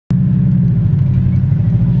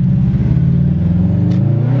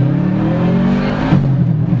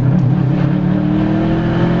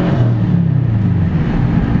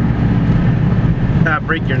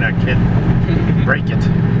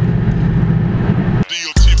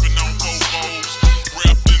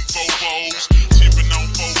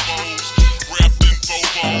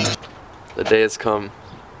day has come.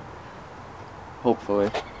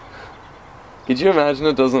 Hopefully. Could you imagine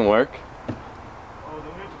it doesn't work? Oh,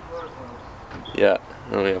 then we have to kill ourselves. Yeah,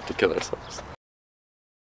 then we have to kill ourselves.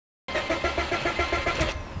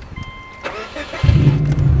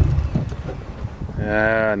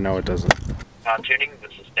 No, it doesn't. Tuning,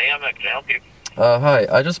 this is Sam. Can I help you? Hi,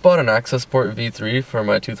 I just bought an Access Port V3 for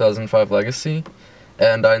my 2005 Legacy,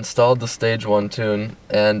 and I installed the Stage 1 tune,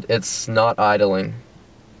 and it's not idling.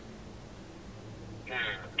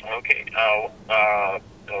 Okay.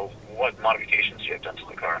 What modifications do you have done to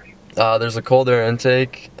the car? There's a cold air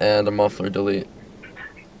intake and a muffler delete.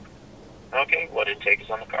 Okay, what intake is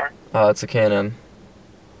on the car? It's a K&N.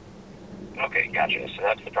 Okay, gotcha. So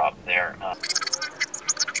that's the problem there.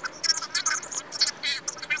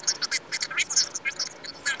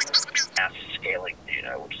 Mass scaling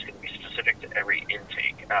data, which is going to be specific to every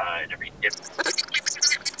intake and every dip.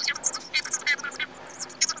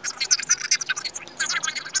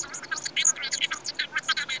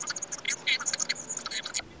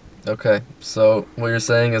 Okay, so what you're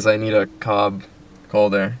saying is I need a Cobb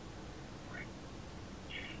cold air.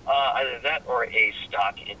 Either that or a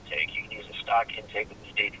stock intake. You can use a stock intake with the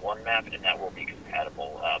Stage 1 map, and that will be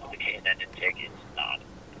compatible, but the K&N intake is not.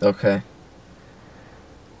 Okay.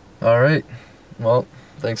 Alright. Well,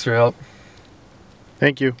 thanks for your help.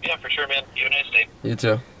 Thank you. Yeah, for sure, man. You have a nice day. You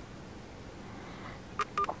too.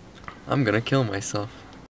 I'm gonna kill myself.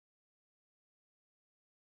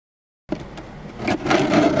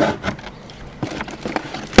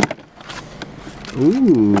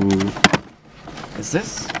 Ooh. Is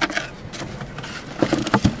this?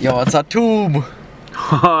 Yo, it's a tube!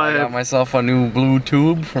 I got myself a new blue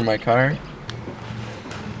tube for my car.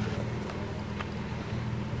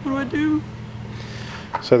 What do I do?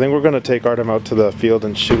 So I think we're gonna take Artem out to the field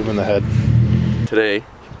and shoot him in the head. Today,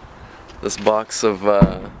 this box of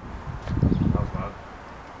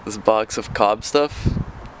Cobb stuff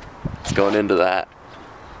is going into that.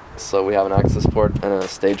 So we have an access port and a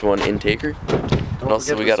Stage 1 intaker. And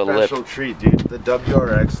also we got a lip. Special treat, dude. The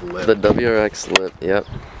WRX lip. The WRX lip, yep.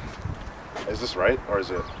 Is this right, or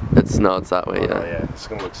is it? It's that way, yeah. Oh yeah, it's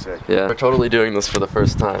gonna look sick. Yeah, we're totally doing this for the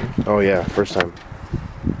first time. Oh yeah, first time.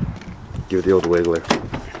 Give it the old wiggler.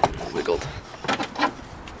 Wiggled.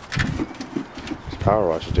 Just power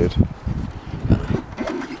wash it, dude.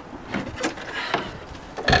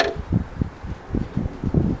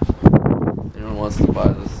 Anyone wants to buy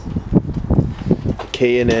this?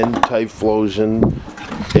 K&N Typhlosion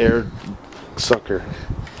air sucker.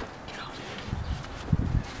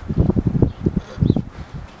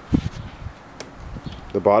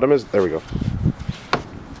 The bottom is, there we go.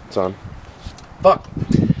 It's on. Fuck!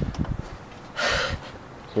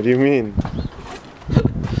 What do you mean?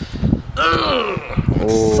 Oh.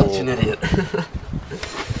 Such an idiot. It's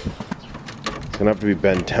gonna have to be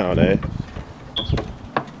bent down, eh?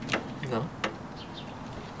 No.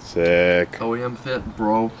 Sick. OEM fit,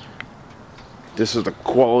 bro. This is the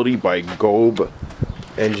quality by Cobb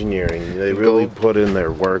Engineering. They really Cobb. put in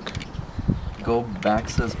their work. Go back,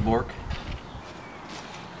 says Bork.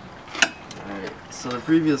 Alright, so the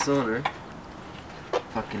previous owner,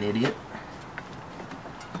 fucking idiot.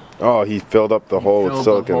 Oh, he filled up the hole with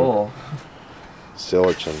silicon.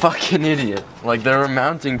 Silicon. Fucking idiot. Like, there were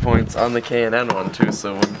mounting points on the K&N one too,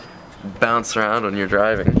 so it would bounce around when you're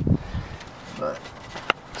driving. But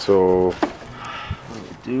So,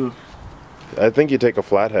 what do you do? I think you take a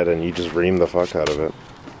flathead and you just ream the fuck out of it.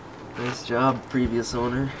 Nice job, previous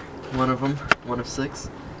owner. One of them, one of 6.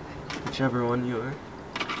 Whichever one you are.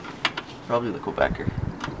 Probably the Quebecer.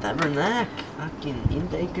 Tabernac! Fucking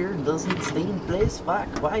intaker doesn't stay in place. Fuck,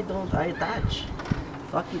 why don't I attach?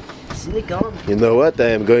 Fucking silicone. You know what? I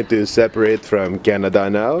am going to separate from Canada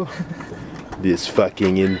now. This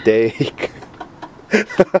fucking intake.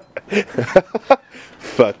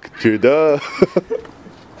 Fuck Trudeau.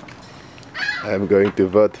 I'm going to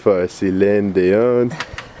vote for Céline Dion.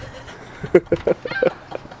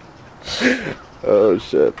 Oh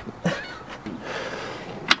shit.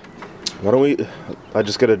 Why don't we, I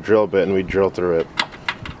just get a drill bit and we drill through it.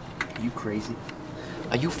 Are you crazy?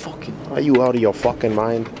 Are you fucking... Are you out of your fucking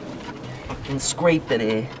mind? Fucking scrape it,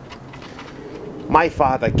 eh? My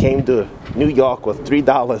father came to New York with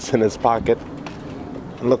 $3 in his pocket.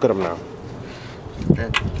 And look at him now.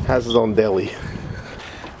 Has his own deli.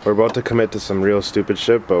 We're about to commit to some real stupid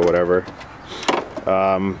shit, but whatever.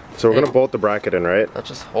 So we're gonna bolt the bracket in, right? That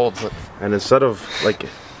just holds it. And instead of like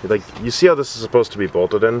you see how this is supposed to be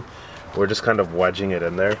bolted in? We're just kind of wedging it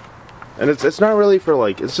in there. And it's not really for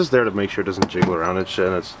like, it's just there to make sure it doesn't jiggle around and shit,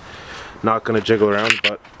 and it's not gonna jiggle around,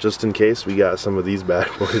 but just in case we got some of these bad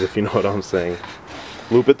boys, if you know what I'm saying.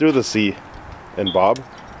 Loop it through the C. And Bob?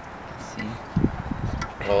 Let's see.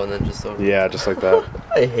 Oh, and then just over. Yeah, just like that.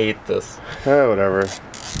 I hate this. Whatever.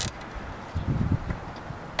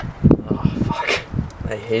 Oh, fuck.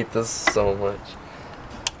 I hate this so much.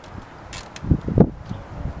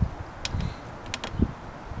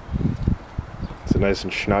 Is it nice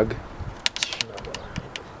and snug?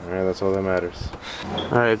 Alright, that's all that matters.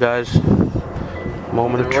 Alright guys,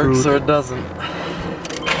 moment of It works truth. or it doesn't.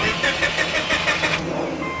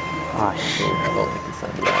 Ah shit. I don't like the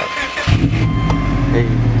sound of that. Hey.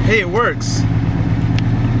 Hey, it works!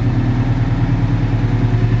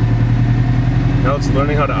 Now it's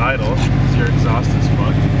learning how to idle, because your exhaust is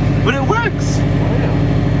fucked. But it works! Oh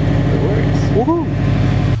yeah. It works. Woohoo!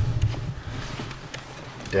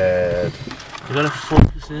 Dead. You gotta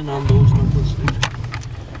focus in on those knuckles, dude.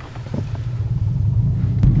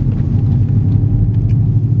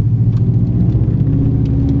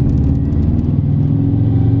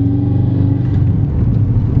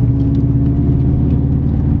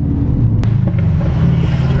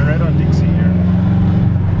 You're right on Dixie here.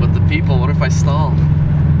 But the people, what if I stall?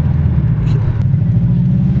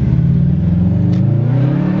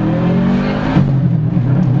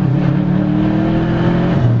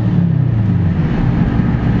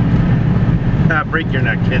 Break your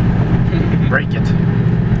neck, kid. Break it.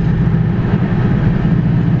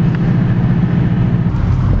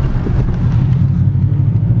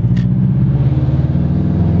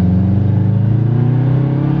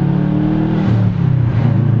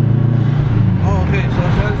 Oh, okay, so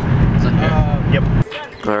it says,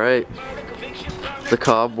 Yep. Alright. The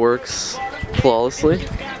Cobb works flawlessly.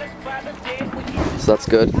 So that's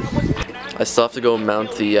good. I still have to go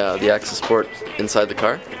mount the access port inside the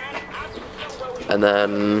car. And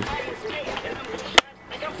then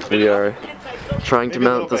we are trying to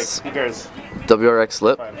mount this WRX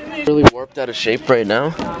lip. Really warped out of shape right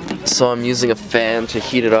now, so I'm using a fan to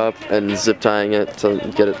heat it up and zip tying it to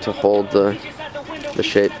get it to hold the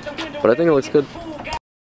shape. But I think it looks good.